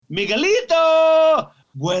Miguelito!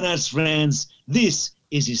 Buenas, friends. This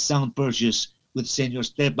is his sound purchase with Senor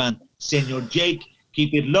Stepan, Senor Jake.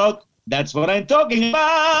 Keep it locked. That's what I'm talking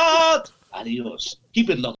about. Adios. Keep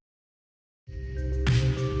it locked.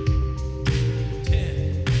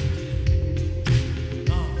 10,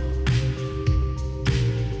 9,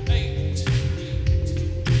 8, 7,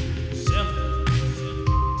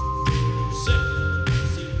 6,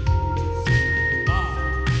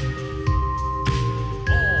 5,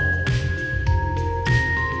 4,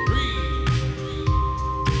 3,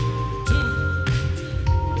 2,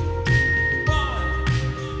 1.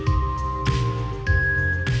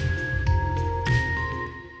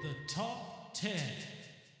 The top 10.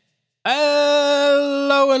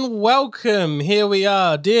 Hello and welcome. Here we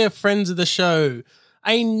are, dear friends of the show.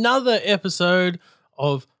 Another episode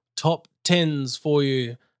of Top 10s for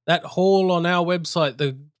you. That hall on our website,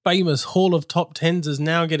 the famous Hall of Top 10s, is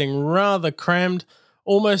now getting rather crammed,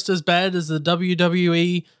 almost as bad as the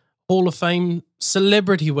WWE Hall of Fame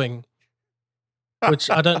Celebrity Wing, which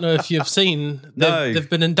I don't know if you've seen. No. They've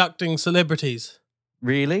been inducting celebrities.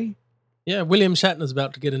 Really? Yeah, William Shatner's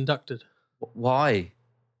about to get inducted. Why?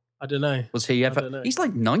 I don't know. Was he don't ever? know. He's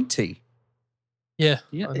like 90. Yeah.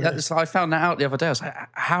 Yeah, I know. I found that out the other day. I was like,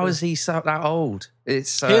 how is he so that old?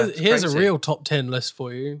 It's Here's a crazy. real top 10 list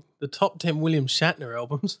for you. The top 10 William Shatner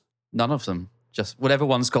albums. None of them. Just whatever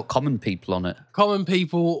one's got common people on it. Common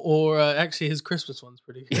People, or actually his Christmas one's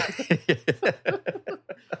pretty good.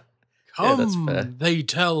 that's fair. Come, they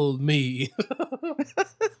tell me.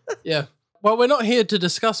 Yeah. Well, we're not here to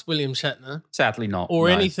discuss William Shatner Sadly not. or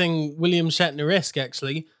no. anything William Shatner-esque,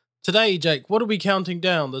 actually. Today, Jake, what are we counting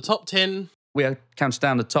down? The top 10? We are counting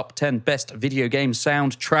down the top 10 best video game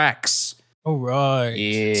soundtracks. All right.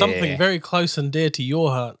 Yeah. Something very close and dear to your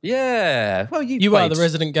heart. Yeah. Well, You are the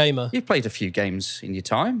resident gamer. You've played a few games in your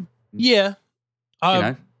time. Yeah. I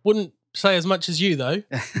know. wouldn't say as much as you, though.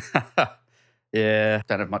 Yeah.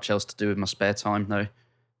 Don't have much else to do with my spare time, though.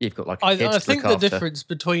 You've got like a kid I to think look the after. difference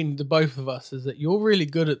between the both of us is that you're really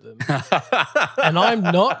good at them and I'm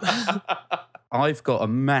not. I've got a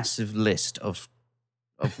massive list of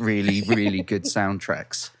really, really good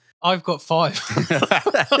soundtracks. I've got 5.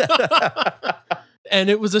 And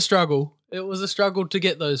it was a struggle. It was a struggle to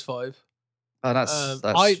get those 5. Oh, that's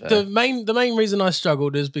The main reason I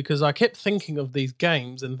struggled is because I kept thinking of these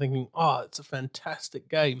games and thinking, oh, it's a fantastic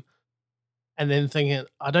game. And then thinking,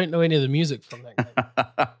 I don't know any of the music from that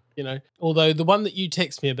game. You know, although the one that you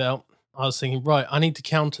text me about, I was thinking, right, I need to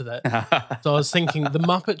counter that. So I was thinking the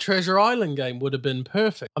Muppet Treasure Island game would have been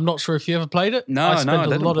perfect. I'm not sure if you ever played it. No, I no, spent I a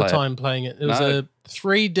didn't lot play of it. time playing it. It was No. a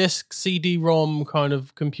 3-disc CD-ROM kind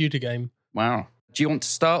of computer game. Wow. Do you want to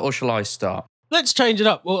start or shall I start? Let's change it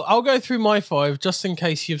up. Well, I'll go through my 5 just in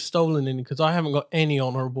case you've stolen any, because I haven't got any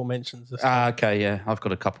honourable mentions this time. Okay, yeah. I've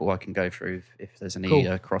got a couple I can go through if there's any Cool.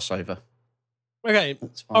 crossover. Okay,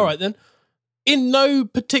 That's fine. all right then. In no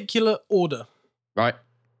particular order. Right.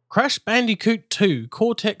 Crash Bandicoot 2,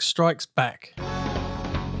 Cortex Strikes Back.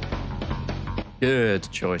 Good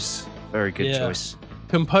choice. Very good Yeah. choice.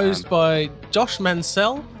 Composed by Josh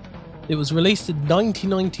Mansell. It was released in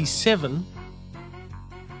 1997.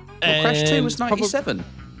 Well, Crash 2 was and probably- 97.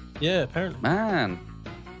 Yeah, apparently. Man.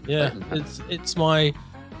 Yeah, better than that. it's my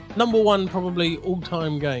number one probably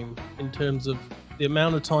all-time game in terms of the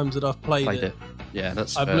amount of times that I've played Played it. it. Yeah,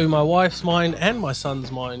 that's I fair. blew my wife's mind and my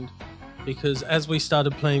son's mind because as we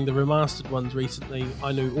started playing the remastered ones recently,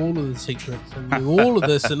 I knew all of the secrets and knew all of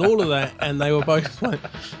this and all of that, and they were both like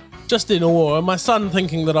just in awe. And my son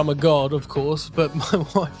thinking that I'm a god, of course, but my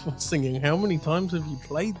wife was singing, "How many times have you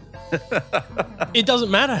played this?" It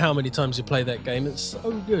doesn't matter how many times you play that game; it's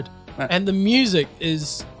so good, and the music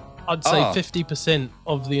is, I'd say, Oh. 50%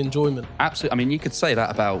 of the enjoyment. Absolutely. I mean, you could say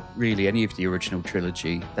that about really any of the original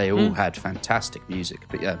trilogy. They all had fantastic music.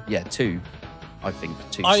 But yeah, 2, I think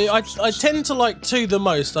 2. I tend to like 2 the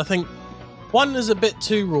most. I think 1 is a bit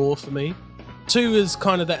too raw for me. 2 is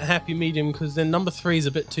kind of that happy medium because then number 3 is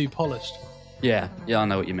a bit too polished. Yeah, I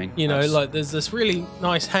know what you mean. You know, That's- like there's this really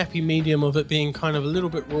nice happy medium of it being kind of a little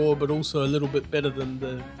bit raw, but also a little bit better than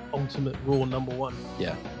the ultimate raw number 1.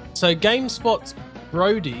 yeah. So GameSpot's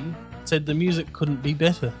Brody said the music couldn't be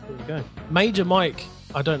better. There we go. Major Mike,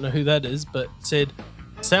 I don't know who that is, but said,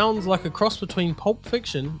 sounds like a cross between Pulp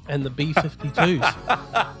Fiction and the B-52s.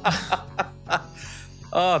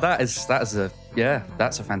 Oh, that's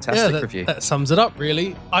a fantastic review. That sums it up,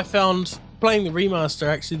 really. I found playing the remaster,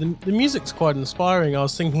 actually, the music's quite inspiring. I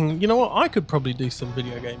was thinking, you know what, I could probably do some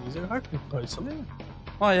video game music. I could compose something.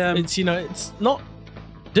 It's, you know, it's not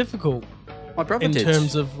difficult my brother in did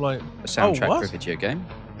terms of like a soundtrack what? for a video game.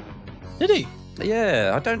 Did he?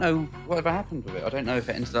 Yeah, I don't know whatever happened with it. I don't know if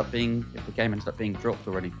the game ended up being dropped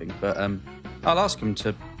or anything. But I'll ask him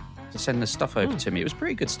to send this stuff over to me. It was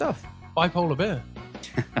pretty good stuff. Bipolar Bear.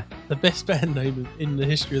 The best band name in the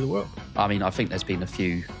history of the world. I mean, I think there's been a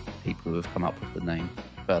few people who have come up with the name,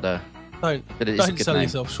 but it is a Don't good sell name.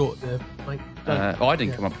 yourself short there, mate. I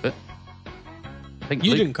didn't come up with it. I think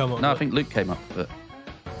You Luke, didn't come up No, with I think Luke came up with it.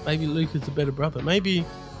 Maybe Luke is the better brother. Maybe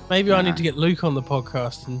I Nah. need to get Luke on the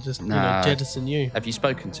podcast and just Nah. jettison you. Have you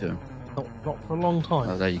spoken to him? Not for a long time.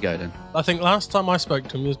 Oh, there you go then. I think last time I spoke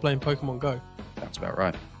to him, he was playing Pokemon Go. That's about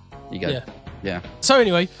right. You go. Yeah. Yeah. So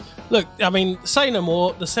anyway, look, I mean, say no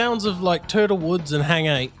more. The sounds of like Turtle Woods and Hang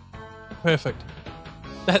 8, perfect.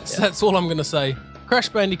 That's all I'm gonna say. Crash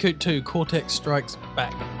Bandicoot 2: Cortex Strikes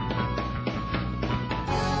Back.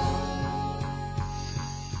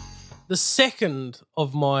 The second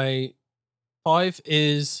of my 5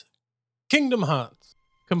 is Kingdom Hearts,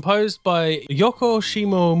 composed by Yoko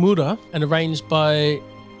Shimomura and arranged by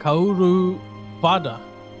Kaoru Wada.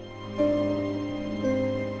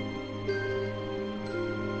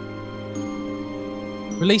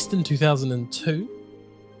 Released in 2002.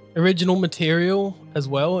 Original material as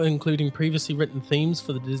well, including previously written themes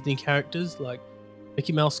for the Disney characters like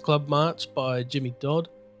Mickey Mouse Club March by Jimmy Dodd,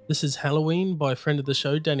 This Is Halloween by friend of the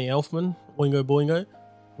show Danny Elfman, Oingo Boingo,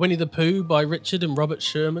 Winnie the Pooh by Richard and Robert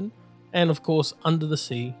Sherman, and of course Under the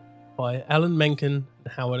Sea by Alan Menken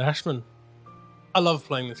and Howard Ashman. I love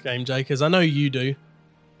playing this game, Jake, as I know you do.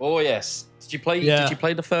 Oh yes. Did you play? Yeah. Did you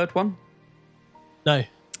play the third one? No,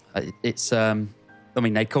 It's I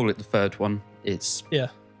mean, they call it the third one. It's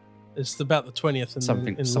it's about the 20th in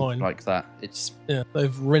something line. like that. It's Yeah,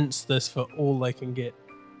 they've rinsed this for all they can get.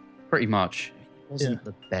 pretty much. It wasn't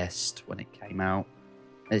the best when it came out.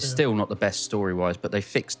 It's Yeah. still not the best story-wise, but they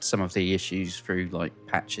fixed some of the issues through like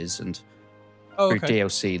patches and Oh, through okay.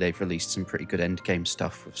 DLC. They've released some pretty good endgame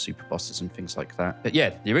stuff with super bosses and things like that. But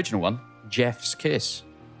yeah, the original one, Jeff's Kiss.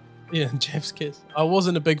 Yeah, Jeff's Kiss. I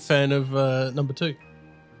wasn't a big fan of number 2.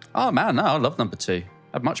 Oh man, no, I love number 2.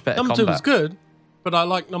 Had much better Number combat. 2 was good, but I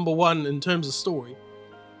like number 1 in terms of story.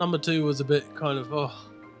 Number 2 was a bit kind of,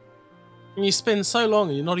 and you spend so long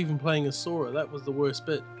and you're not even playing as Sora. That was the worst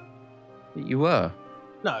bit. You were.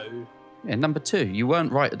 No. Yeah, number 2. You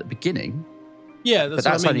weren't right at the beginning. Yeah, that's,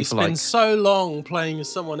 that's what I mean. only You for, spend like- so long playing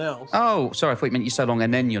as someone else. Oh, sorry, I thought you meant you so long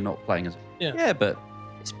and then you're not playing as. Yeah. Yeah, but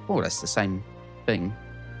it's more or less the same thing.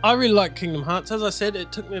 I really like Kingdom Hearts. As I said,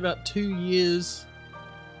 it took me about 2 years,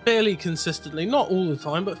 fairly consistently, not all the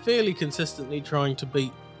time, but fairly consistently trying to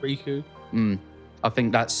beat Riku. I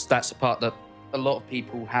think that's the part that a lot of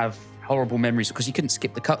people have horrible memories because you couldn't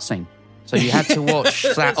skip the cutscene. So you had to watch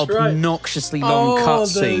that That's right. obnoxiously long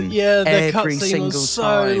cutscene. the every cutscene single was so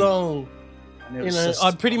time. long. And it You was know, just-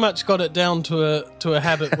 I pretty much got it down to a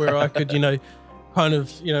habit where I could, kind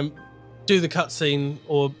of, do the cutscene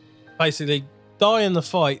or basically die in the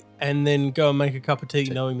fight and then go and make a cup of tea,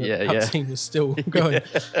 knowing that the cutscene was still going.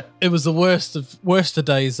 It was the worst of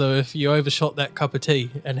days, though, if you overshot that cup of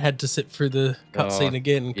tea and had to sit through the cutscene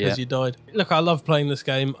again because you died. Look, I love playing this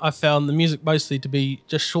game. I found the music mostly to be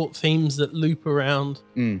just short themes that loop around.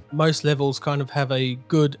 Most levels kind of have a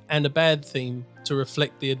good and a bad theme to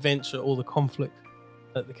reflect the adventure or the conflict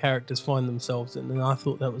that the characters find themselves in, and I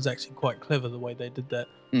thought that was actually quite clever the way they did that.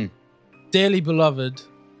 Dearly Beloved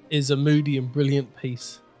is a moody and brilliant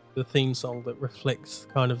piece, the theme song that reflects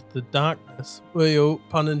kind of the darkness,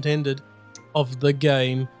 pun intended, of the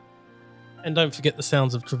game. And don't forget the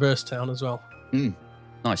sounds of Traverse Town as well.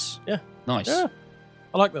 Nice. Yeah. Nice. Yeah,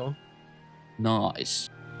 I like that one. Nice.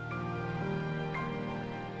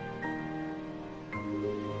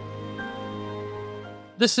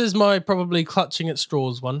 This is my probably clutching at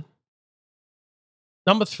straws one.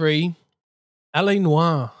 Number 3, Alley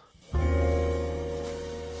Noir.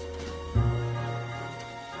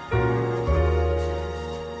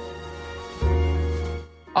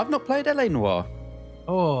 I've not played LA Noire.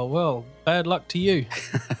 Oh, well, bad luck to you.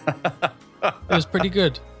 It was pretty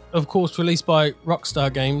good. Of course, released by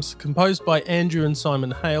Rockstar Games, composed by Andrew and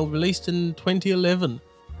Simon Hale, released in 2011.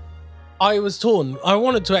 I was torn. I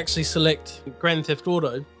wanted to actually select Grand Theft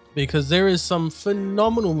Auto because there is some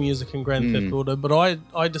phenomenal music in Grand Theft Auto, but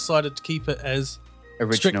I decided to keep it as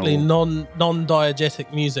Original. strictly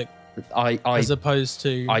non-diegetic music as opposed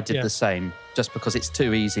to... I did the same, just because it's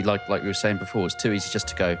too easy. Like we were saying before, it's too easy just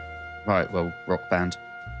to go, right, well, Rock Band,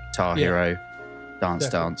 Guitar Hero, Dance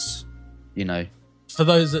Definitely. Dance, you know. For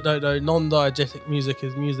those that don't know, non-diegetic music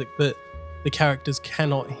is music that the characters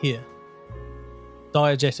cannot hear.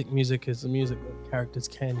 Diegetic music is the music that characters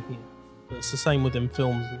can hear. But it's the same within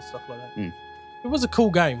films and stuff like that. It was a cool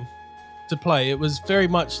game to play. It was very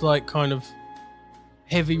much like kind of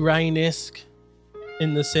Heavy Rain-esque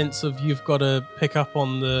in the sense of you've got to pick up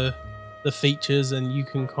on the features, and you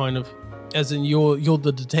can kind of, as in you're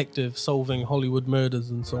the detective solving Hollywood murders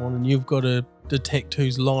and so on, and you've got to detect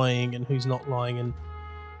who's lying and who's not lying, and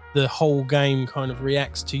the whole game kind of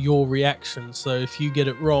reacts to your reaction. So if you get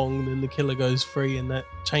it wrong, then the killer goes free, and that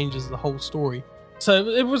changes the whole story. So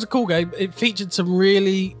it was a cool game. It featured some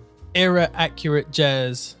really era accurate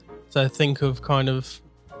jazz. So think of kind of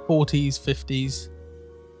 40s, 50s,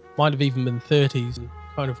 might have even been 30s, and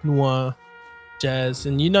kind of noir jazz.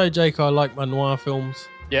 And you know, Jake, I like my noir films.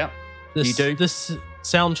 Yeah, you do. This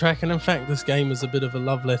soundtrack, and in fact, this game is a bit of a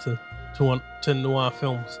love letter to noir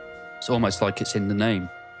films. It's almost like it's in the name.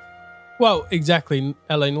 Well, exactly,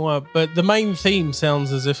 LA Noire. But the main theme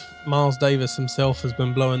sounds as if Miles Davis himself has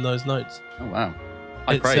been blowing those notes. Oh, wow.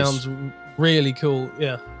 It sounds really cool,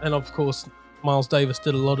 yeah. And of course, Miles Davis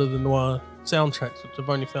did a lot of the noir soundtracks, which I've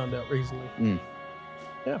only found out recently. Mm.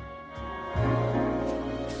 Yeah.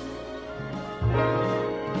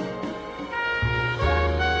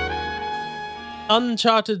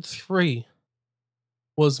 Uncharted 3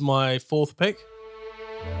 was my fourth pick.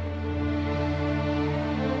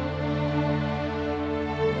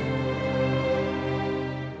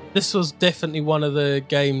 This was definitely one of the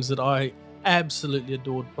games that I absolutely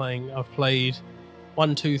adored playing. I've played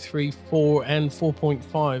 1, 2, 3, 4, and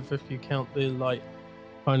 4.5 if you count the like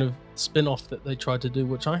kind of spin-off that they tried to do,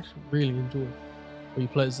 which I actually really enjoyed. Where you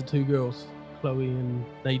play as the two girls, Chloe and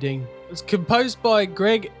Nadine. It's composed by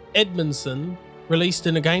Greg Edmondson, released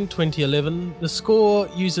in again 2011. The score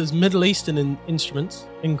uses Middle Eastern instruments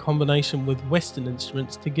in combination with Western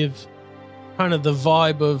instruments to give kind of the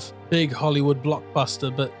vibe of big Hollywood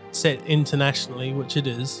blockbuster, but set internationally, which it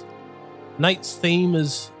is. Nate's theme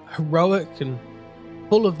is heroic and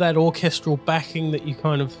full of that orchestral backing that you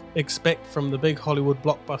kind of expect from the big Hollywood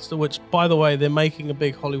blockbuster, which, by the way, they're making a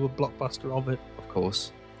big Hollywood blockbuster of it. Of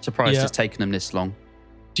course. Surprised it's taken them this long.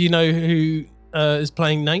 Do you know who is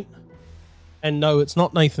playing Nate? And no, it's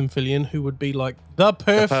not Nathan Fillion, who would be like the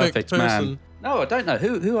perfect person. Man. No, I don't know.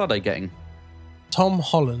 Who are they getting? Tom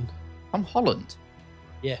Holland. Tom Holland?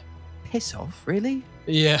 Yeah. Piss off, really?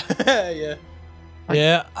 Yeah.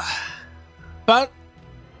 Yeah. But,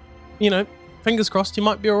 you know, fingers crossed, he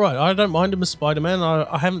might be all right. I don't mind him as Spider-Man.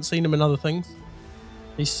 I haven't seen him in other things.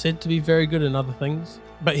 He's said to be very good in other things.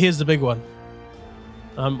 But here's the big one.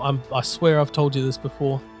 I swear I've told you this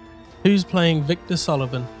before. Who's playing Victor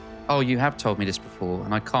Sullivan? Oh, you have told me this before,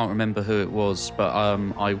 and I can't remember who it was, but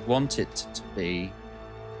I want it to be...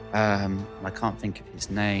 I can't think of his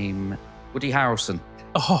name. Woody Harrelson.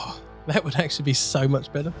 Oh, that would actually be so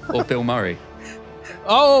much better. Or Bill Murray.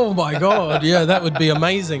 Oh my God, yeah, that would be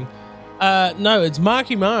amazing. No, it's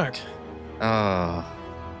Marky Mark.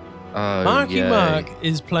 Marky Mark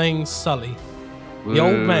is playing Sully, the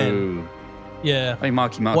old man. Yeah. I mean,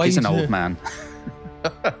 Marky Mark is an old man.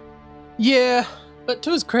 Yeah, but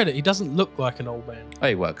to his credit, he doesn't look like an old man. Oh,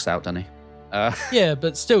 he works out, doesn't he? Yeah,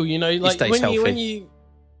 but still, you know, like stays when you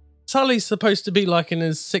Sully's supposed to be like in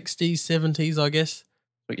his 60s, 70s, I guess.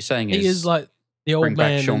 What you're saying he is like the old bring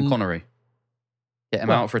man. back Sean Connery. Get him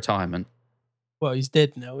out of retirement. Well, he's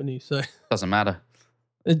dead now, isn't he? So doesn't matter.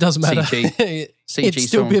 It doesn't matter. CG He'd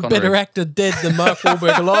still be a better actor dead than Mark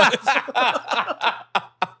Wahlberg alive.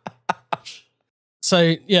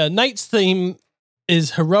 So, yeah, Nate's theme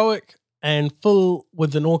is heroic and full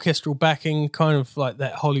with an orchestral backing, kind of like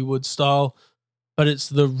that Hollywood style. But it's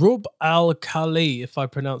the Rub Al Khali, if I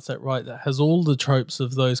pronounce that right, that has all the tropes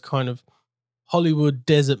of those kind of Hollywood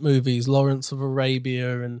desert movies, Lawrence of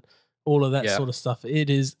Arabia and all of that sort of stuff. It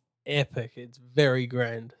is epic. It's very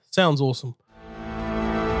grand. Sounds awesome.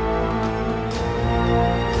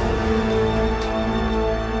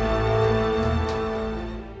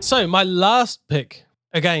 So my last pick,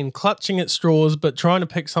 again, clutching at straws, but trying to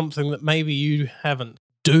pick something that maybe you haven't.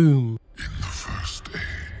 Doom. In the first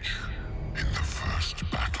age, in the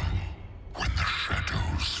first battle, when the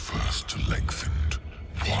shadows first lengthened,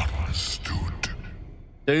 one stood.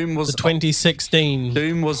 Doom was the 2016.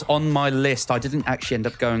 Doom was on my list. I didn't actually end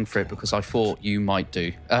up going for it because I thought you might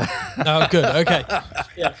do. Oh, good. Okay.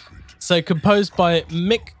 Yeah. So composed by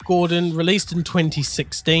Mick Gordon, released in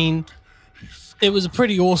 2016. It was a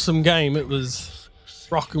pretty awesome game. It was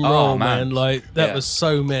rock and roll, man. Like that was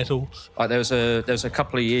so metal. Like there was a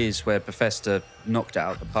couple of years where Bethesda knocked it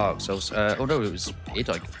out of the park. So although it was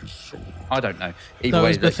I don't know. Either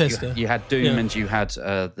way, Bethesda. You had Doom and you had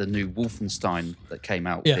the new Wolfenstein that came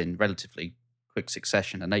out in relatively quick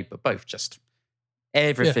succession, and they were both just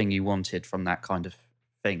everything you wanted from that kind of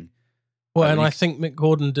thing. Well, and I think Mick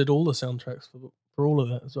Gordon did all the soundtracks for all of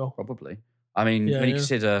that as well. Probably. I mean, when you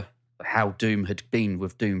consider how Doom had been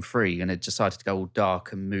with Doom 3, and it decided to go all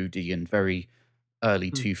dark and moody and very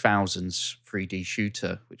early 2000s 3D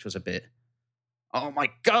shooter, which was a bit, oh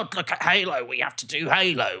my God, look at Halo. We have to do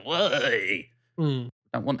Halo. Way. Mm. We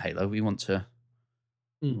don't want Halo. We want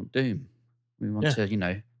want Doom. We want Yeah.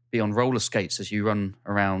 to, be on roller skates as you run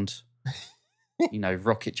around,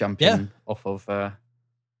 rocket jumping off of a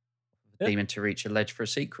demon to reach a ledge for a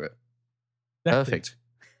secret. Exactly. Perfect.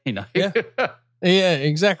 Yeah. Yeah,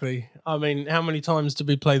 exactly. I mean, how many times did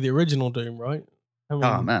we play the original Doom, right? I mean,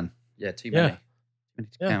 Oh, man. Yeah, too many. Yeah. Too many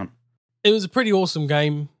to Yeah. count. It was a pretty awesome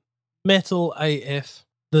game. Metal AF.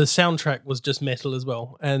 The soundtrack was just metal as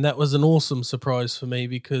well. And that was an awesome surprise for me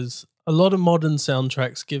because a lot of modern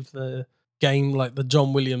soundtracks give the game like the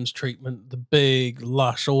John Williams treatment, the big,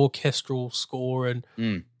 lush, orchestral score. And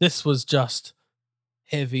this was just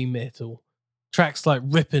heavy metal. Tracks like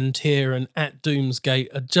Rip and Tear and At Doom's Gate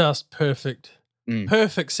are just perfect.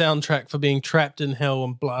 Perfect soundtrack for being trapped in hell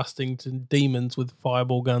and blasting to demons with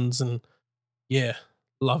fireball guns. And yeah,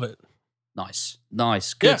 love it. Nice.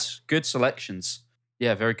 Good selections.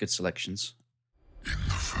 Yeah, very good selections. In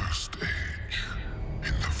the first age,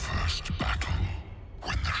 in the first battle,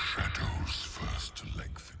 when the shadows first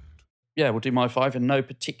lengthened. Yeah, we'll do my 5 in no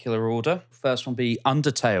particular order. First one be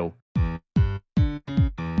Undertale,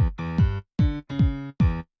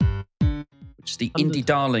 which is the indie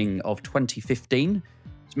darling of 2015.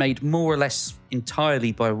 It's made more or less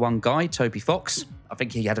entirely by one guy, Toby Fox. I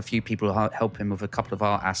think he had a few people help him with a couple of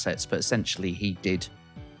art assets, but essentially he did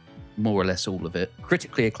more or less all of it.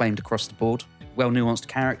 Critically acclaimed across the board. Well-nuanced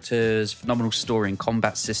characters, phenomenal story and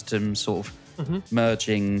combat systems, sort of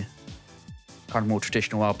merging kind of more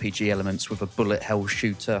traditional RPG elements with a bullet hell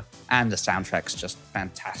shooter. And the soundtrack's just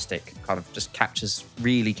fantastic. Kind of just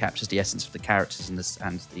really captures the essence of the characters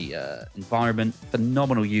and the environment.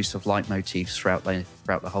 Phenomenal use of leitmotifs throughout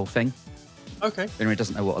the whole thing. Okay. If anyone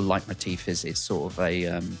doesn't know what a leitmotif is, it's sort of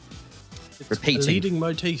a repeating... A leading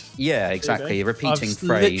motif. Yeah, exactly. A repeating I've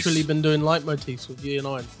phrase. literally been doing leitmotifs with Year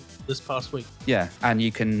 9 this past week. Yeah, and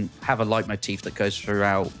you can have a leitmotif that goes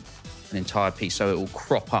throughout an entire piece, so it will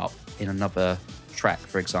crop up in another track,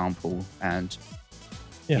 for example, and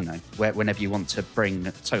whenever you want to bring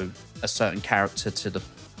a certain character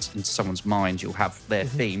into someone's mind, you'll have their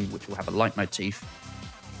theme, which will have a leitmotif.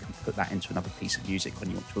 You can put that into another piece of music when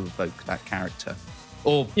you want to evoke that character,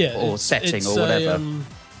 or setting, or whatever.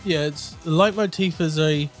 It's the leitmotif is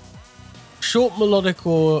a short melodic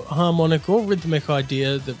or harmonic or rhythmic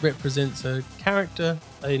idea that represents a character,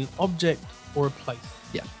 an object, or a place.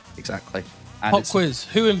 Yeah, exactly. And Pop quiz: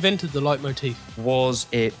 who invented the leitmotif? Was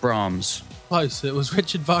it Brahms? Close. It was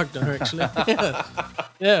Richard Wagner, actually.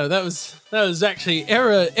 yeah, that was actually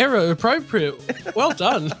error appropriate. Well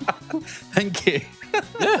done. Thank you.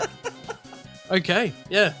 Yeah. Okay.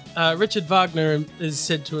 Yeah. Richard Wagner is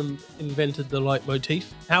said to have invented the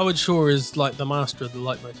leitmotif. Howard Shore is like the master of the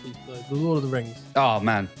leitmotif, though. The Lord of the Rings. Oh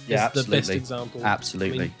man, yeah, is absolutely. the best example.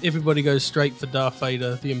 Absolutely. I mean, everybody goes straight for Darth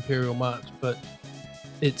Vader, the Imperial March, but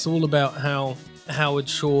it's all about how Howard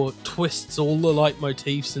Shore twists all the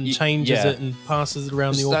leitmotifs and changes it and passes it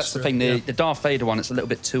around the orchestra. That's the thing. The Darth Vader one, it's a little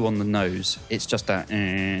bit too on the nose. It's just that,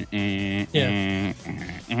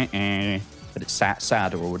 but it's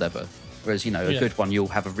sadder or whatever. Whereas, a good one, you'll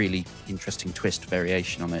have a really interesting twist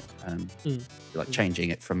variation on it. Like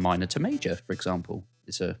changing it from minor to major, for example,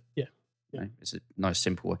 is it's a nice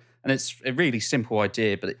simple one. And it's a really simple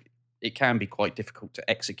idea, but it can be quite difficult to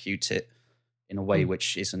execute it in a way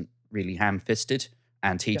which isn't really ham-fisted.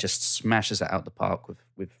 And he just smashes it out the park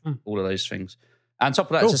with all of those things. And on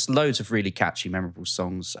top of that, just loads of really catchy, memorable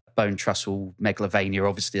songs. Bone Trussell, Megalovania,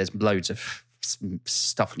 obviously there's loads of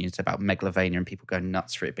stuff on the internet about Megalovania and people going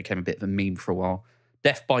nuts for it. It became a bit of a meme for a while.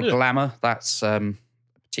 Death by Glamour, that's a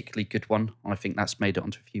particularly good one. I think that's made it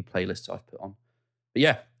onto a few playlists I've put on. But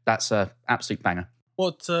yeah, that's an absolute banger.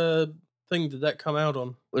 What thing did that come out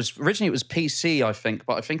on? Originally it was PC, I think,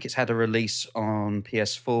 but I think it's had a release on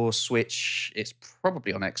PS4, Switch. It's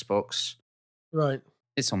probably on Xbox. Right.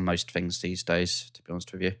 It's on most things these days, to be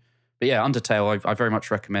honest with you. But yeah, Undertale, I very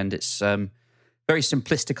much recommend. It's very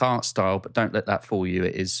simplistic art style, but don't let that fool you.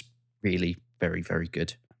 It is really very, very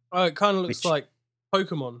good. Oh, it kind of looks like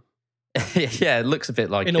Pokemon. Yeah, it looks a bit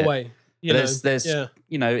like in a way. There's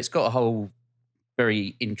it's got a whole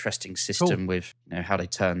very interesting system with how they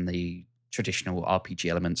turn the traditional RPG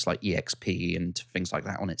elements like EXP and things like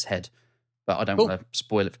that on its head. But I don't want to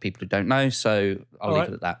spoil it for people who don't know, so I'll leave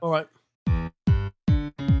it at that. All right.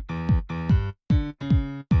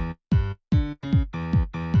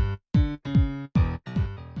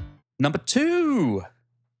 Number 2,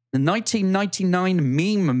 The 1999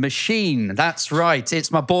 meme machine. That's right.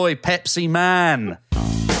 It's my boy Pepsi Man.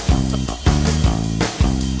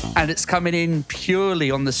 And it's coming in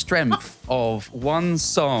purely on the strength of one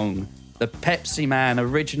song, the Pepsi Man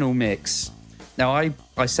original mix. Now,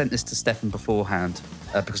 I sent this to Stefan beforehand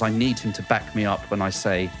because I need him to back me up when I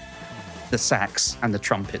say the sax and the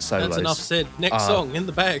trumpet solos. That's enough said. Next song in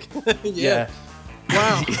the bag. Yeah.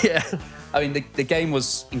 Wow. Yeah. I mean, the game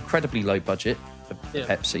was incredibly low budget for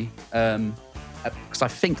Pepsi because I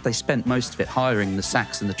think they spent most of it hiring the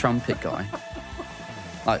sax and the trumpet guy.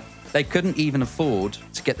 Like, they couldn't even afford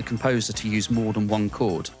to get the composer to use more than one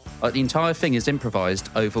chord. Like, the entire thing is improvised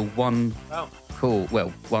over one chord.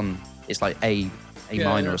 Well, it's like A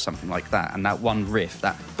minor or something like that, and that one riff,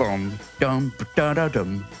 that boom, dum, da da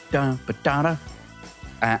dum, dum, da da,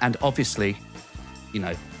 and obviously, you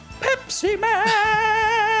know, Pepsi Man.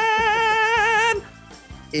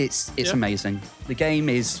 It's amazing. The game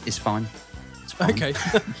is fine. It's fine. Okay.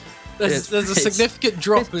 there's a significant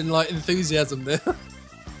drop in like enthusiasm there.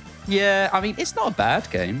 Yeah, I mean, it's not a bad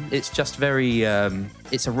game. It's just very,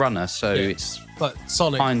 it's a runner, so it's but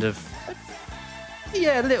Sonic kind of,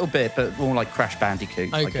 a little bit, but more like Crash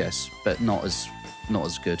Bandicoot, I guess, but not as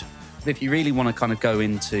good. If you really want to kind of go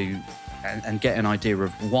into and get an idea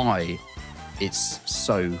of why it's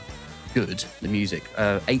so good, the music,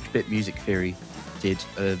 8-Bit Music Theory did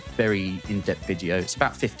a very in-depth video. It's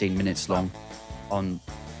about 15 minutes long on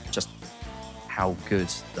just how good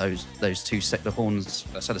those two the horns,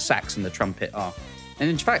 so the sax and the trumpet are. And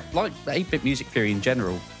in fact, like the 8-Bit Music Theory in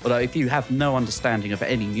general, although if you have no understanding of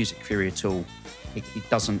any music theory at all, he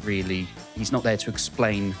doesn't really, he's not there to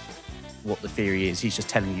explain what the theory is. He's just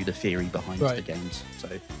telling you the theory behind the games. So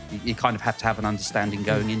you kind of have to have an understanding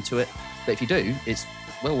going into it. But if you do, it's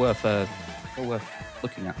well worth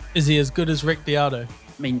looking at. Is he as good as Rick Beato?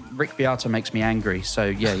 I mean, Rick Beato makes me angry, so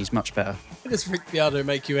yeah, he's much better. How does Rick Beato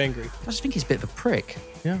make you angry? I just think he's a bit of a prick.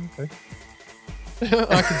 Yeah, okay.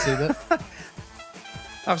 I can see that.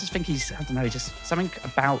 I just think he's, I don't know, just something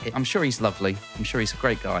about it. I'm sure he's lovely. I'm sure he's a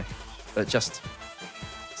great guy. But just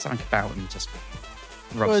something about him just rubs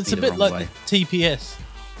me the wrong way. Well, it's a bit like the TPS.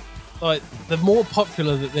 Like, the more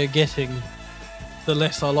popular that they're getting, the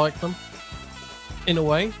less I like them. In a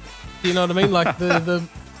way. Do you know what I mean? Like, the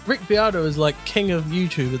Rick Beato is like king of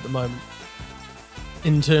YouTube at the moment.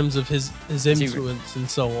 In terms of his influence and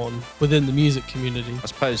so on within the music community. I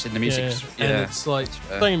suppose in the music. Yeah. And it's like,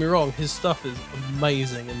 don't get me wrong, his stuff is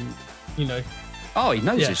amazing and, you know. Oh, he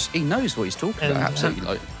knows he knows what he's talking about, absolutely.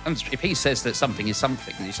 Like, and if he says that something is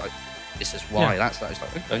something, and he's like, this is why, that's that. He's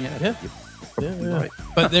like, okay, you're probably right.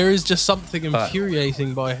 But there is just something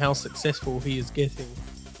infuriating by how successful he is getting.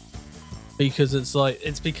 Because it's like,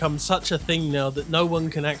 it's become such a thing now that no one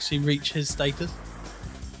can actually reach his status.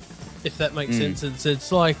 If that makes sense.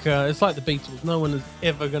 It's like the Beatles. No one is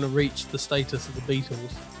ever going to reach the status of the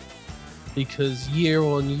Beatles. Because year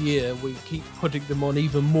on year, we keep putting them on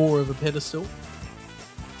even more of a pedestal.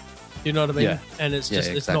 You know what I mean? Yeah. And it's just,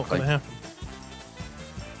 it's not going to happen.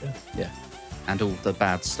 Yeah. And all the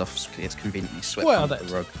bad stuff gets conveniently swept under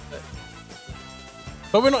the rug.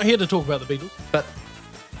 But we're not here to talk about the Beatles. But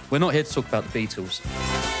we're not here to talk about the Beatles.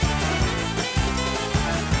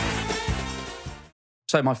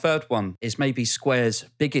 So my third one is maybe Square's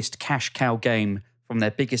biggest cash cow game from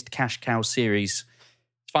their biggest cash cow series.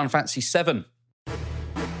 It's Final Fantasy VII.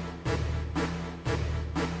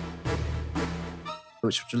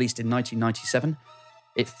 Which was released in 1997.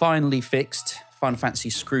 It finally fixed Final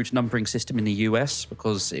Fantasy's screwed numbering system in the US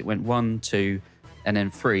because it went 1, 2, and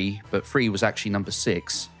then 3, but 3 was actually number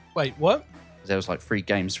 6. Wait, what? There was like 3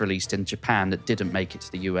 games released in Japan that didn't make it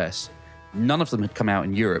to the US. None of them had come out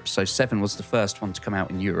in Europe, so 7 was the first one to come out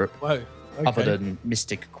in Europe. Whoa, okay. Other than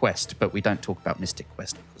Mystic Quest, but we don't talk about Mystic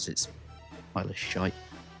Quest because it's pile of shite.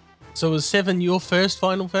 So was 7 your first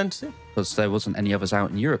Final Fantasy? Because there wasn't any others out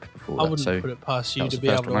in Europe before that. I wouldn't put it past you to be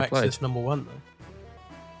able to access number 1, though.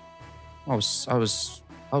 I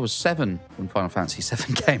was 7 when Final Fantasy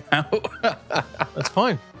 7 came out. That's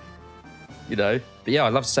fine. You know, but yeah, I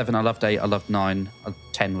loved 7, I loved 8, I loved 9.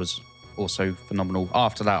 10 was also phenomenal.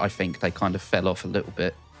 After that, I think they kind of fell off a little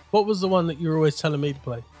bit. What was the one that you were always telling me to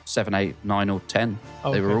play? 7, 8, 9, or 10.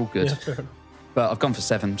 Oh, they were all good. Yeah, fair enough. But I've gone for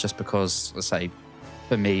 7 just because, let's say,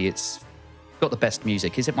 for me, it's got the best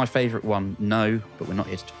music. Is it my favourite one? No, but we're not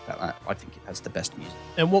here to talk about that. I think it has the best music.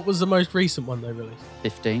 And what was the most recent one they released?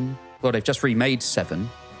 15. Well, they've just remade 7.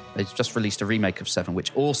 They've just released a remake of 7,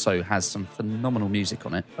 which also has some phenomenal music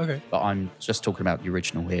on it. Okay. But I'm just talking about the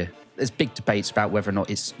original here. There's big debates about whether or not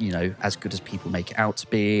it's, you know, as good as people make it out to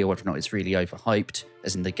be, or whether or not it's really overhyped,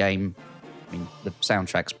 as in the game. I mean, the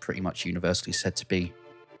soundtrack's pretty much universally said to be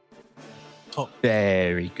top.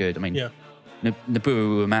 Very good. I mean, Yeah.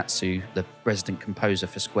 Nobuo Uematsu, the resident composer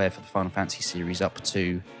for Square for the Final Fantasy series, up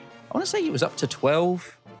to, I want to say it was up to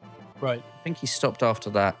 12. Right. I think he stopped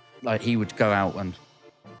after that. Like, he would go out and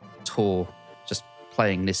tour just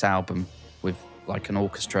playing this album with like an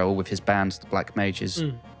orchestra or with his band, the Black Mages,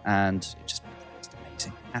 and it's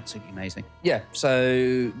amazing, absolutely amazing. Yeah,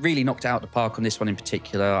 so really knocked it out of the park on this one in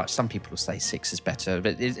particular. Some people will say 6 is better,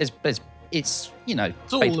 but it's you know,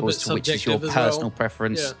 It's all a faithful bit as to which is your subjective as personal well.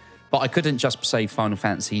 preference. Yeah. But I couldn't just say Final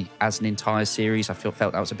Fantasy as an entire series. I felt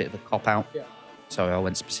that was a bit of a cop out. Yeah. So I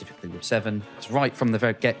went specifically with 7. It's right from the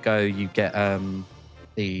very get-go, you get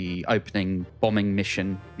the opening bombing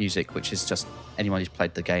mission music, which is just, anyone who's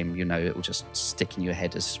played the game, you know, it will just stick in your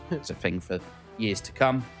head as a thing for years to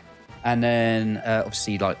come. And then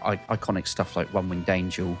obviously like iconic stuff like One Winged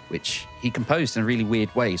Angel, which he composed in a really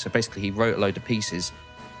weird way. So basically he wrote a load of pieces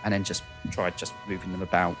and then just tried moving them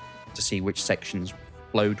about to see which sections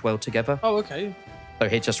flowed well together. Oh, okay. So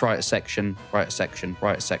he'd just write a section,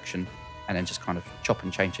 and then just kind of chop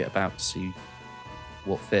and change it about to see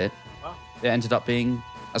what fit. Wow. It ended up being,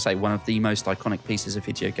 I say, one of the most iconic pieces of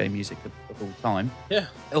video game music of all time. Yeah.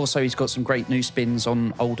 Also, he's got some great new spins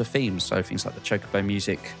on older themes, so things like the Chocobo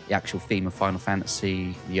music, the actual theme of Final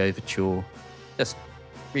Fantasy, the Overture. Just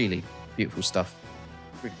really beautiful stuff.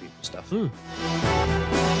 Really beautiful stuff.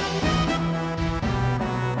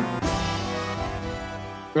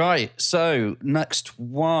 Right, so next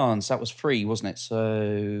one. So that was 3, wasn't it? So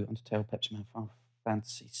Undertale, Pepsi Man, Final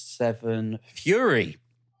Fantasy 7, Fury.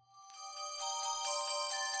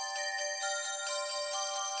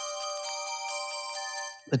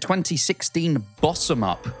 The 2016 Boss 'em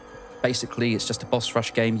Up. Basically, it's just a boss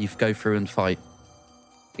rush game. You go through and fight.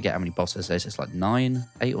 I forget how many bosses there's. It's like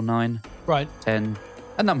 8 or 9. Right. 10.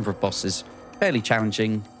 A number of bosses. Fairly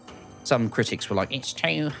challenging. Some critics were like, it's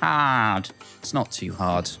too hard. It's not too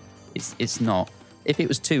hard. It's not. If it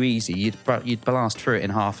was too easy, you'd blast through it in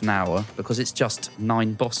half an hour because it's just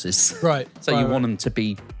 9 bosses. Right. So right, you want them to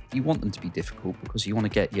be difficult because you want to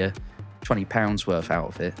get your £20 worth out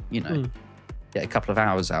of it, you know. Get a couple of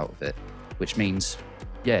hours out of it, which means,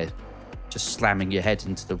 yeah, just slamming your head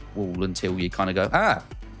into the wall until you kind of go,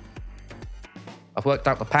 I've worked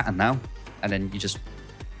out the pattern now, and then you just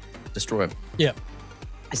destroy it. Yeah.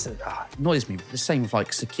 It annoys me. The same with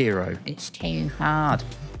like Sekiro. It's too hard.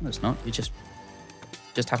 No, it's not. You just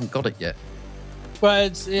haven't got it yet. Well,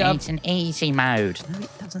 it's an easy mode. No, it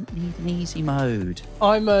doesn't need an easy mode.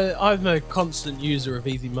 I'm a constant user of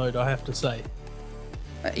easy mode, I have to say.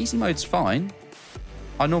 Easy mode's fine.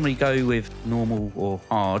 I normally go with normal or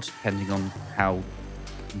hard, depending on how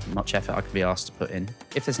much effort I can be asked to put in.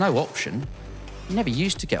 If there's no option, you never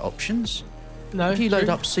used to get options. No. If you load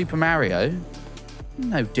true. up Super Mario,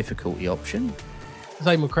 no difficulty option.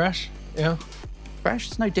 Same with Crash. Yeah. Crash,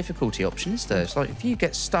 there's no difficulty option, is there? It's like if you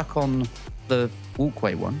get stuck on the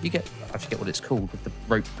walkway one, you get, I forget what it's called, with the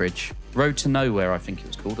rope bridge. Road to Nowhere, I think it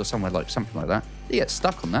was called, or somewhere like something like that. You get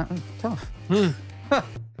stuck on that, tough. You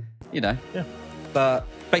know. Yeah. But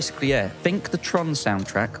basically, yeah, think the Tron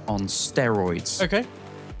soundtrack on steroids. Okay.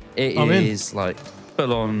 It I'm in. is like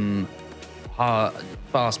full-on hard,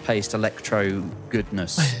 fast-paced electro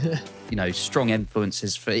goodness. You know, strong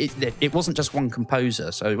influences for it. It wasn't just one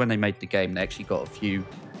composer. So when they made the game, they actually got a few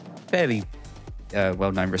fairly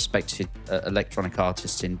well-known, respected electronic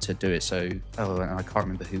artists in to do it. So, and I can't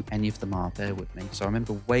remember who any of them are. Bear with me. So I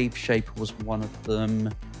remember Wave Shaper was one of them.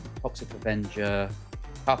 Toxic Avenger,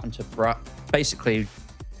 Carpenter Brut. Basically,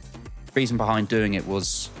 the reason behind doing it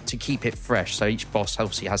was to keep it fresh. So each boss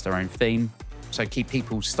obviously has their own theme. So keep it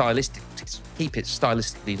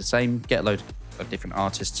stylistically the same. Get a load of different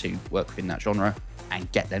artists to work within that genre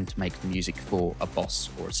and get them to make the music for a boss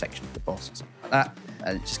or a section of the boss or something like that.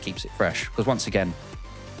 And it just keeps it fresh. Because once again,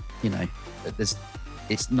 you know,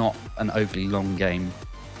 it's not an overly long game,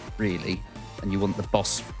 really. And you want the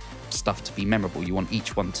boss stuff to be memorable. You want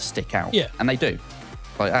each one to stick out. Yeah. And they do.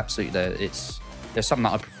 Like, absolutely. There's some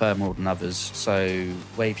that I prefer more than others. So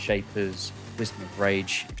Wave Shapers, Wisdom of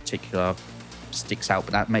Rage in particular sticks out,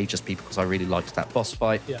 but that may just be because I really liked that boss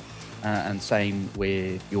fight. Yeah. And same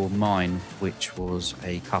with Your Mine, which was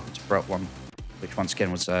a Carpenter Brut one, which once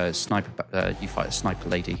again was a sniper. You fight a sniper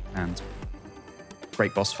lady, and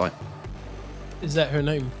great boss fight. Is that her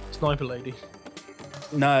name? Sniper Lady?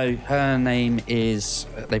 No, her name is.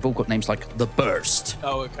 They've all got names like The Burst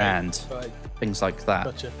Oh, okay. and Right. things like that.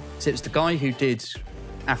 Gotcha. So it was the guy who did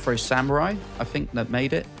Afro Samurai, I think, that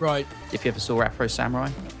made it. Right. If you ever saw Afro Samurai.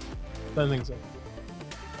 Don't think so.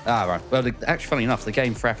 Ah, right. Well, actually, funny enough, the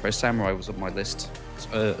game for Afro Samurai was on my list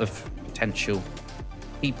of potential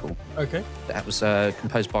people. Okay. That was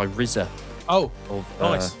composed by RZA. Oh, of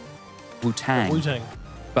nice. Wu-Tang. Wu-Tang.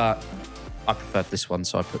 But I preferred this one,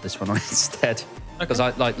 so I put this one on instead. Because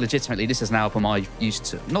Okay. I legitimately, this is an album I used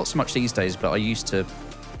to, not so much these days, but I used to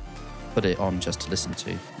put it on just to listen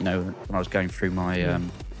to. You know, when I was going through my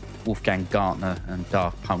Wolfgang Gartner and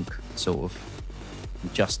Daft Punk sort of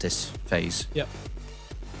Justice phase. Yep.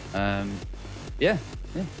 Yeah,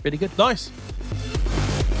 really good. Nice.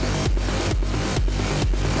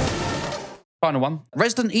 Final one,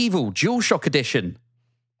 Resident Evil DualShock Edition.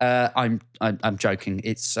 I'm joking.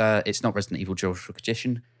 It's not Resident Evil DualShock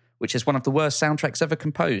Edition, which is one of the worst soundtracks ever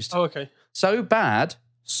composed. Oh, okay. So bad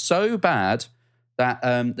that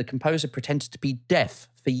the composer pretended to be deaf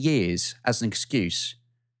for years as an excuse.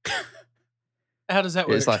 How does that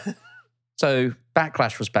work? It's like, so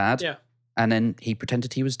Backlash was bad, yeah. and then he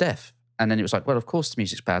pretended he was deaf, and then it was like, well, of course the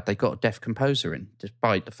music's bad. They got a deaf composer in,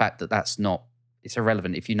 despite the fact that it's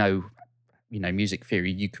irrelevant. If you know music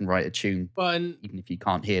theory, you can write a tune even if you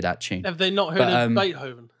can't hear that tune. Have they not heard of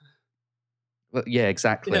Beethoven? Well, yeah,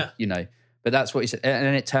 exactly. Yeah. You know, but that's what he said, and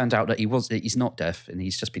then it turned out that he's not deaf, and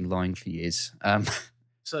he's just been lying for years.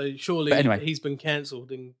 So surely anyway. he's been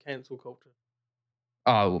cancelled in cancel culture.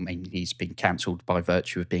 Oh, I mean, he's been cancelled by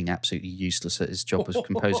virtue of being absolutely useless at his job of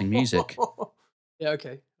composing music. Yeah,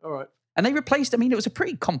 okay. All right. And they replaced, it was a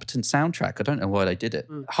pretty competent soundtrack. I don't know why they did it.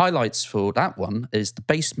 Highlights for that one is the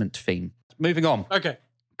basement theme. Moving on. Okay.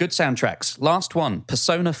 Good soundtracks. Last one,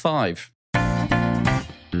 Persona 5.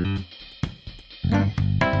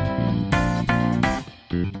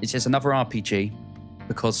 It's just another RPG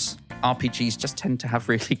because RPGs just tend to have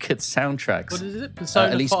really good soundtracks. What is it? Persona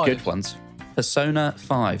at least 5? good ones. Persona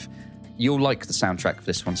 5. You'll like the soundtrack for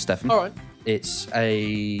this one, Stefan. All right. It's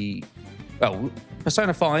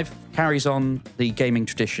Persona 5 carries on the gaming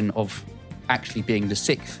tradition of actually being the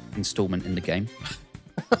 6th installment in the game.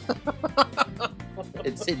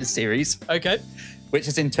 It's in the series. Okay. Which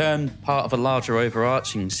is in turn part of a larger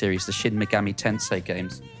overarching series, the Shin Megami Tensei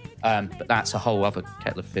games. But that's a whole other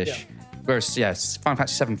kettle of fish. Yeah. Whereas, Final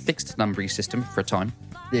Fantasy VII fixed the numbering system for a time.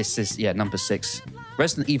 This is, number 6.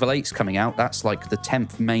 Resident Evil 8's coming out. That's like the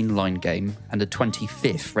 10th mainline game and the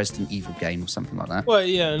 25th Resident Evil game or something like that. Well,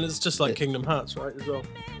 yeah, and it's just like Kingdom Hearts, right, as well.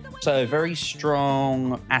 So very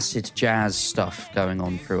strong acid jazz stuff going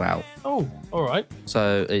on throughout. Oh, all right.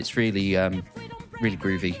 So it's really, really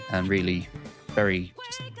groovy and really very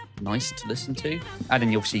just nice to listen to. And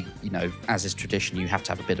then you obviously, as is tradition, you have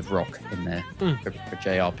to have a bit of rock in there for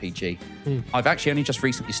JRPG. I've actually only just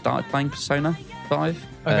recently started playing Persona 5,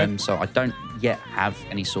 Okay. so I don't yet have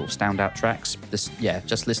any sort of standout tracks.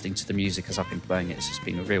 Just listening to the music as I've been playing it, it's just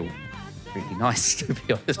been really nice, to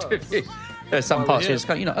be honest with you. There's some parts where it's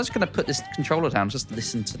like, I was going to put this controller down, just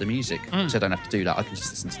listen to the music. So I don't have to do that. I can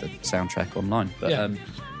just listen to the soundtrack online. But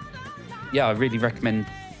I really recommend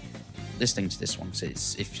listening to this one.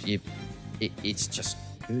 It's just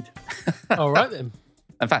good. All right, then.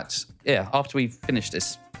 In fact, after we finish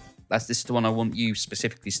this, this is the one I want you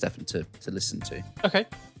specifically, Stefan, to listen to. Okay.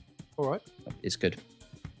 All right. It's good.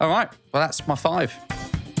 All right. Well, that's my 5.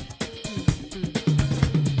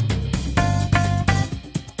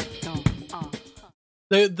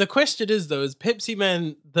 The question is, though, is Pepsi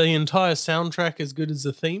Man the entire soundtrack as good as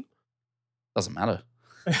the theme? Doesn't matter.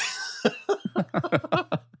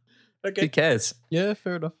 Okay. Who cares? Yeah,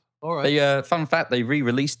 fair enough. All right. Fun fact, they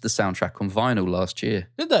re-released the soundtrack on vinyl last year.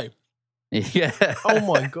 Did they? Yeah. Oh,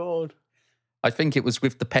 my God. I think it was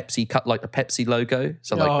with the Pepsi cut, like the Pepsi logo.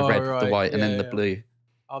 So like the red, the white, and then the blue.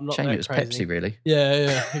 I'm not Shame that it was crazy. Pepsi, really.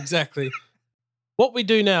 Yeah, exactly. What we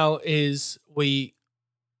do now is we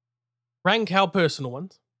rank our personal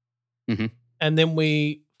ones, and then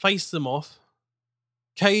we face them off.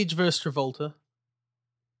 Cage versus Travolta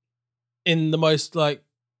in the most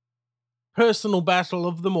personal battle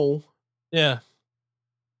of them all. Yeah.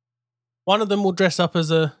 One of them will dress up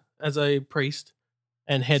as a priest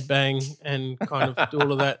and headbang and kind of do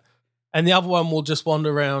all of that. And the other one will just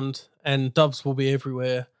wander around and doves will be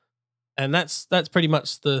everywhere. And that's pretty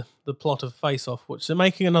much the plot of Face Off, which they're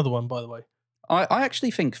making another one, by the way. I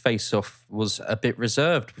actually think Face Off was a bit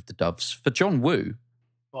reserved with the doves. For John Woo.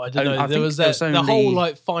 Well, I don't know. I There think was there's the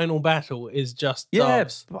whole final battle is just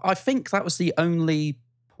doves. But I think that was the only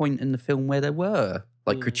point in the film where there were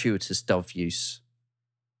gratuitous dove use.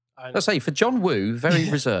 I say for John Woo, very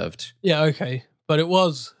reserved. Yeah, okay, but it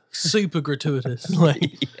was super gratuitous.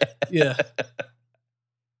 Yeah.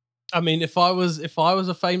 I mean, if I was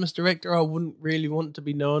a famous director, I wouldn't really want to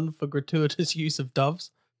be known for gratuitous use of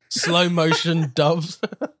doves, slow motion doves.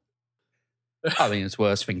 I mean, it's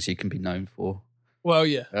worse things you can be known for. Well,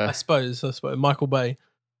 yeah, I suppose Michael Bay.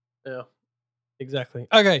 Yeah, exactly.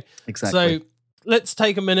 Okay, exactly. So let's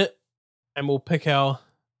take a minute and we'll pick our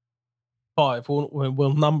 5.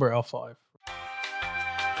 We'll number our 5.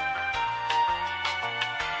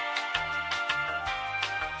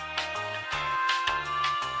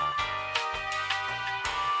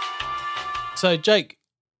 So, Jake,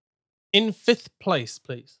 in 5th place,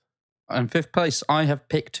 please. In 5th place, I have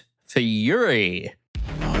picked Fury.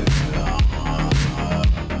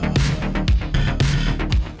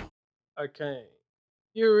 Okay.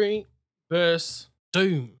 Fury versus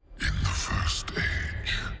Doom. In the first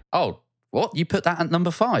age, Oh, what? You put that at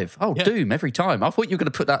number 5? Oh, Yeah. Doom every time. I thought you were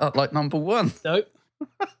going to put that at like number 1. Nope.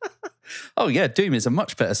 Oh, yeah, Doom is a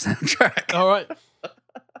much better soundtrack. All right.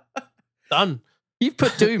 Done. You've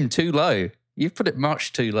put Doom too low. You've put it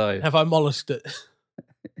much too low. Have I mollusked it?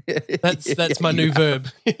 That's my new verb.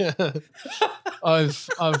 I've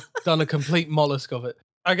done a complete mollusk of it.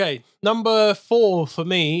 Okay, number 4 for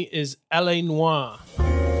me is L.A. Noire.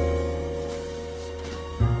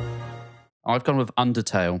 I've gone with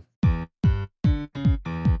Undertale.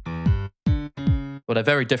 Well, they're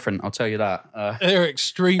very different, I'll tell you that. They're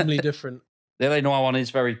extremely different. The LA Noire one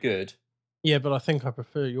is very good. Yeah, but I think I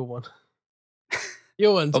prefer your one.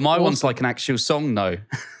 Your one's But my awesome. one's like an actual song, though.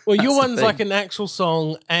 Well, your That's the one's thing. like an actual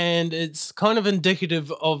song, and it's kind of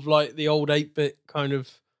indicative of like the old 8-bit kind of.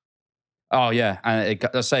 Oh, yeah. And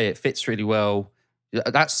I say it fits really well.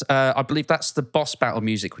 That's, I believe that's the boss battle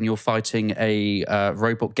music when you're fighting a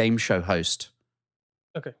robot game show host.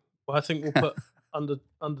 Okay, well, I think we'll put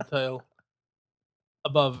Undertale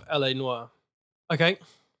above LA Noire. Okay,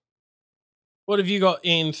 what have you got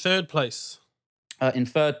in 3rd place? In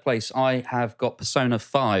 3rd place, I have got Persona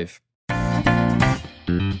 5.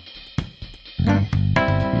 And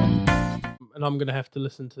I'm going to have to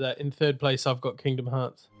listen to that. In 3rd place, I've got Kingdom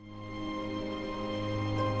Hearts.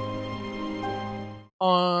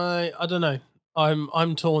 I don't know.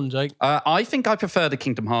 I'm torn, Jake. I think I prefer the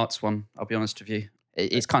Kingdom Hearts one, I'll be honest with you.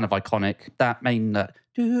 It's kind of iconic. That main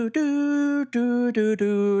do do do do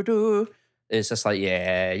do do. It's just like,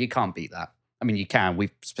 yeah, you can't beat that. I mean, you can.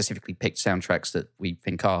 We've specifically picked soundtracks that we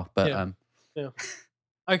think are, but Yeah.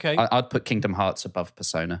 Okay. I'd put Kingdom Hearts above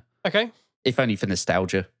Persona, Okay. if only for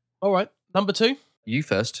nostalgia. All right. Number 2, You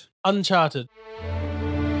first. Uncharted.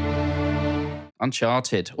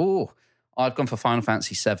 Uncharted. Oh, I've gone for Final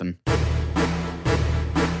Fantasy VII.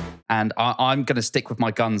 And I'm going to stick with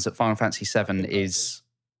my guns that Final Fantasy VII is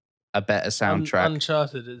a better soundtrack.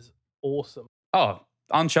 Uncharted is awesome, Oh,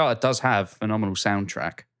 Uncharted does have phenomenal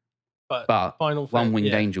soundtrack, but One Final Fan- Winged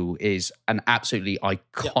yeah. Angel is an absolutely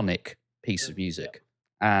iconic piece of music.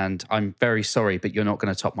 And I'm very sorry, but you're not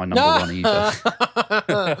going to top my number 1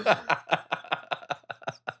 either.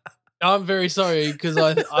 I'm very sorry because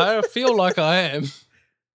I feel like I am.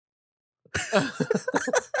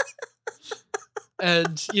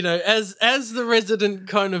 And you know, as the resident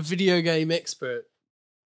kind of video game expert,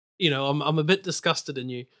 you know, I'm a bit disgusted in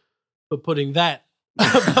you for putting that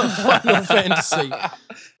above Final Fantasy.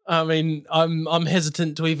 I mean, I'm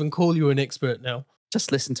hesitant to even call you an expert now.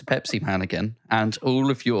 Just listen to Pepsi Man again, and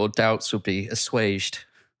all of your doubts will be assuaged.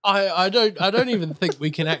 I don't even think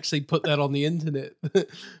we can actually put that on the internet.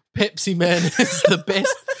 Pepsi Man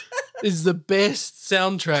is the best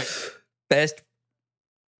soundtrack. Best.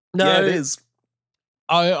 No, Yeah, it is.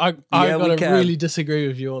 I Yeah, we gotta can. really disagree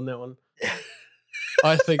with you on that one.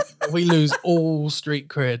 I think we lose all street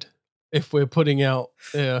cred if we're putting out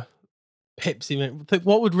Pepsi Man.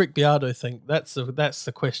 What would Rick Beato think? That's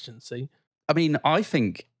the question. See, I mean, I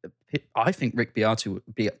think Rick Beato.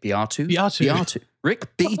 Beato.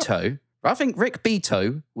 Rick Beato. I think Rick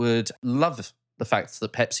Beato would love the fact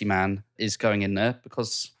that Pepsi Man is going in there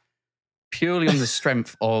because purely on the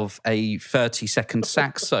strength of a 30-second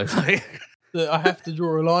sax solo. I have to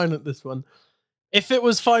draw a line at this one. If it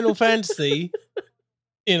was Final Fantasy,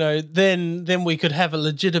 you know, then we could have a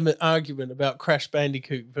legitimate argument about Crash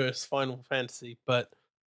Bandicoot versus Final Fantasy. But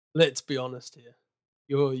let's be honest here.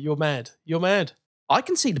 You're mad. You're mad. I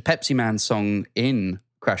can see the Pepsi Man song in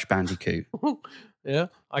Crash Bandicoot. Yeah,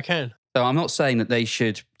 I can. So I'm not saying that they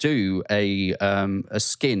should do a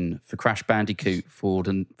skin for Crash Bandicoot for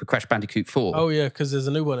Crash Bandicoot 4. Oh yeah, because there's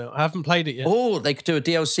a new one out. I haven't played it yet. Or they could do a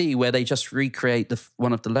DLC where they just recreate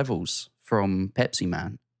one of the levels from Pepsi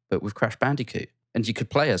Man, but with Crash Bandicoot, and you could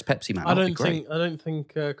play as Pepsi Man. I That'd be great. don't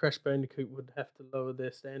think Crash Bandicoot would have to lower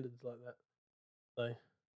their standards like that. So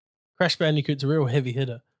Crash Bandicoot's a real heavy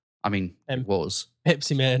hitter. I mean, And- it was.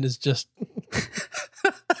 Pepsi Man is just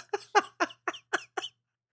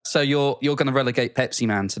So you're going to relegate Pepsi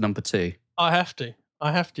Man to number 2, I have to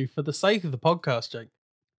for the sake of the podcast, Jake.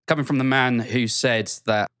 coming from the man who said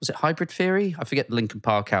that, was it Hybrid Theory? I forget the Linkin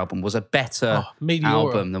Park album was a better Meteora.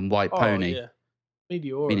 album than White Pony. Oh, yeah.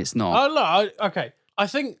 Meteora. I mean, it's not. Oh, no. Okay. I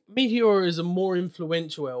think Meteora is a more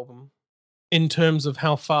influential album in terms of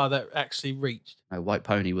how far that actually reached. No, White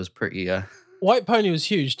Pony was pretty. White Pony was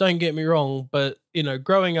huge, don't get me wrong, but, you know,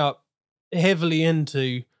 growing up heavily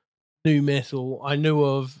into nu metal, I knew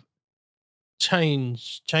of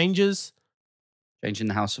Changes. Changing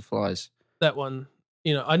the House of Flies. That one.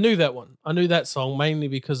 You know, I knew that one. I knew that song mainly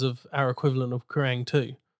because of our equivalent of Kerrang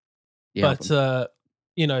 2. Yeah, But,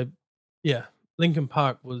 you know, yeah, Linkin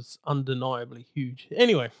Park was undeniably huge.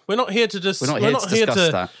 Anyway, we're not here to we're not here to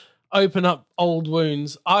discuss that. open up old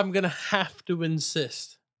wounds. I'm going to have to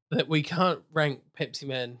insist that we can't rank Pepsi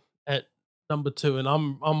Man at number 2. And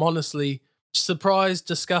I'm honestly surprised,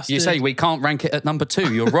 disgusted. You say we can't rank it at number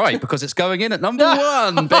 2. You're right, because it's going in at number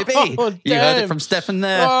 1, baby. Oh, you heard damn. it from Stefan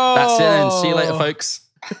there. That's it. And see you later, folks.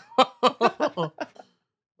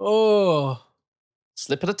 Oh,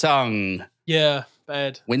 Slip of the tongue. yeah,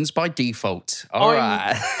 bad. Wins by default. All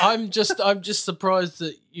right. I'm just surprised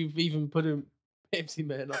that you've even put him Pepsi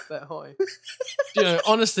Man up that high. You know,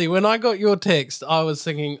 honestly, when I got your text, I was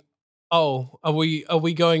thinking, "Oh, are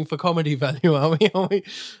we going for comedy value?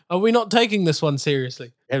 Are we not taking this one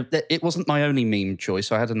seriously?" It wasn't my only meme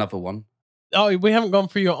choice. I had another one. Oh, we haven't gone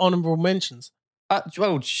through your honourable mentions.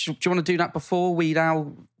 Well, do you want to do that before we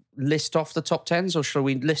now list off the top 10s, or shall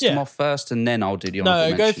we list them off first and then I'll do the honourable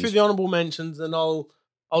mentions? No, go through the honourable mentions and I'll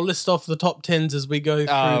list off the top 10s as we go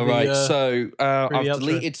through. Oh, right. So I've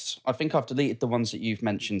deleted. I think I've deleted the ones that you've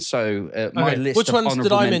mentioned. So my list. Which of ones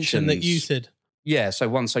did I mention mentions, that you said? Yeah,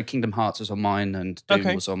 so Kingdom Hearts was on mine, and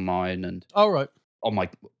Doom was on mine, and all right, on my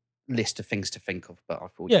list of things to think of. But I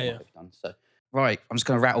thought you might have done. So right, I'm just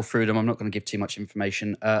going to rattle through them. I'm not going to give too much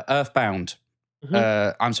information. Earthbound.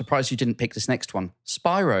 I'm surprised you didn't pick this next one.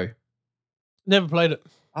 Spyro. Never played it.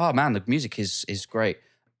 Oh man, the music is great.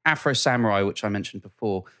 Afro Samurai, which I mentioned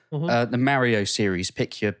before. The Mario series.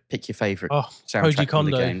 Pick your favorite soundtrack Koji Kondo. from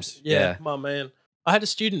the games. Yeah, my man. I had a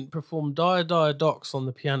student perform Dia Dia Docs on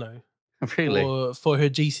the piano. Really? For her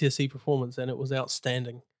GCSE performance, and it was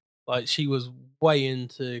outstanding. Like, she was way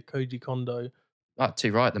into Koji Kondo.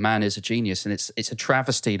 Too right. The man is a genius, and it's a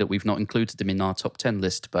travesty that we've not included him in our top 10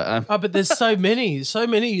 list. But but there's so many.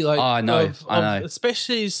 Like, I know,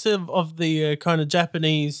 especially of the kind of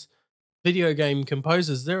Japanese video game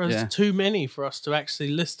composers. There is too many for us to actually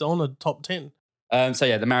list on a top 10.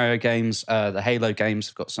 The Mario games, the Halo games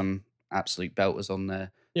have got some absolute belters on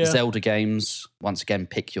there. Yeah. Zelda games, once again,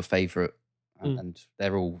 pick your favorite, and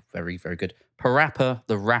they're all very, very good. Parappa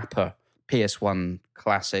the Rapper, PS1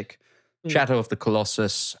 classic. Shadow of the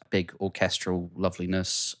Colossus, big orchestral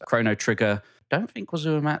loveliness. Chrono Trigger, don't think was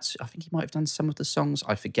Uematsu. I think he might have done some of the songs.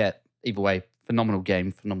 I forget. Either way, phenomenal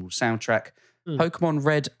game, phenomenal soundtrack. Pokemon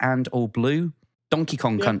Red and or Blue. Donkey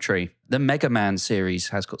Kong Country. The Mega Man series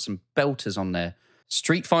has got some belters on there.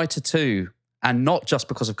 Street Fighter 2, and not just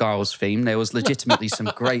because of Guile's theme. There was legitimately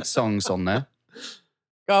some great songs on there.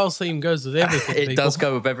 Guile's theme goes with everything. It does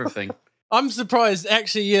go with everything. I'm surprised,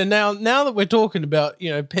 actually. Yeah, now that we're talking about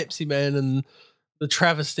Pepsi Man and the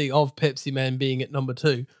travesty of Pepsi Man being at number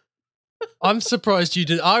 2, I'm surprised you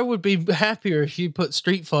did. I would be happier if you put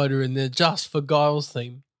Street Fighter in there just for Guile's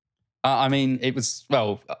theme. I mean,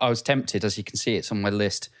 I was tempted, as you can see, it's on my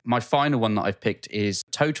list. My final one that I've picked is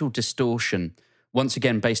Total Distortion. Once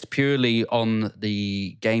again, based purely on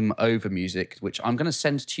the Game Over music, which I'm going to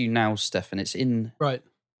send to you now, Stefan. It's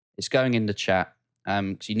going in the chat.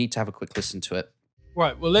 So you need to have a quick listen to it.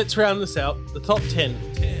 Right, well, let's round this out. The top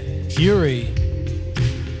 10. Fury.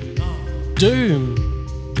 Doom.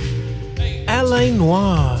 L.A.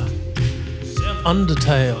 Noire.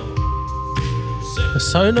 Undertale.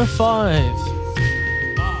 Persona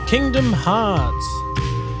 5. Kingdom Hearts.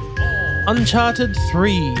 Uncharted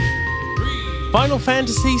 3. Final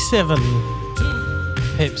Fantasy 7.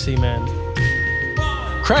 Pepsi Man.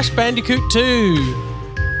 Crash Bandicoot 2.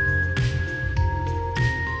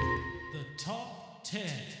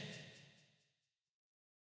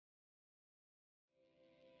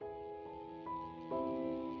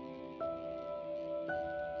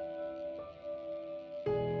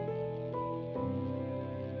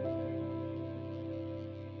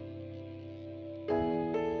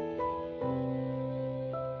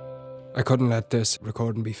 I couldn't let this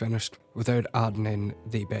recording be finished without adding in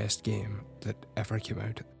the best game that ever came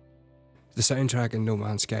out. The soundtrack in No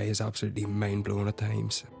Man's Sky is absolutely mind-blowing at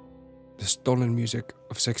times. The stunning music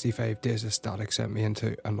of 65 Days of Static sent me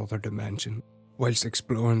into another dimension, whilst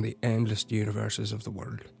exploring the endless universes of the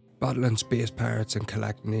world, battling space pirates and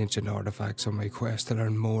collecting ancient artifacts on my quest to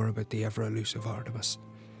learn more about the ever-elusive Artemis.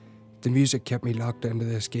 The music kept me locked into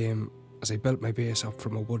this game as I built my base up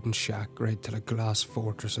from a wooden shack right to the glass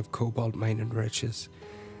fortress of cobalt mining riches.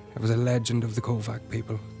 It was a legend of the Kovac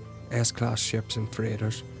people, S-class ships and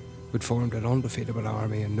freighters. We'd formed an undefeatable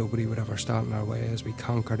army and nobody would ever stand in our way as we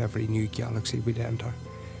conquered every new galaxy we'd enter.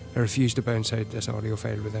 I refused to bounce out this audio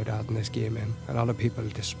file without adding this game in. A lot of people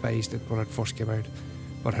despised it when it first came out,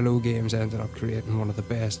 but Hello Games ended up creating one of the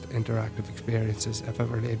best interactive experiences I've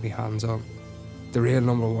ever laid my hands on. The real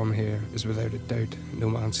number one here is without a doubt No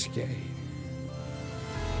Man's Sky.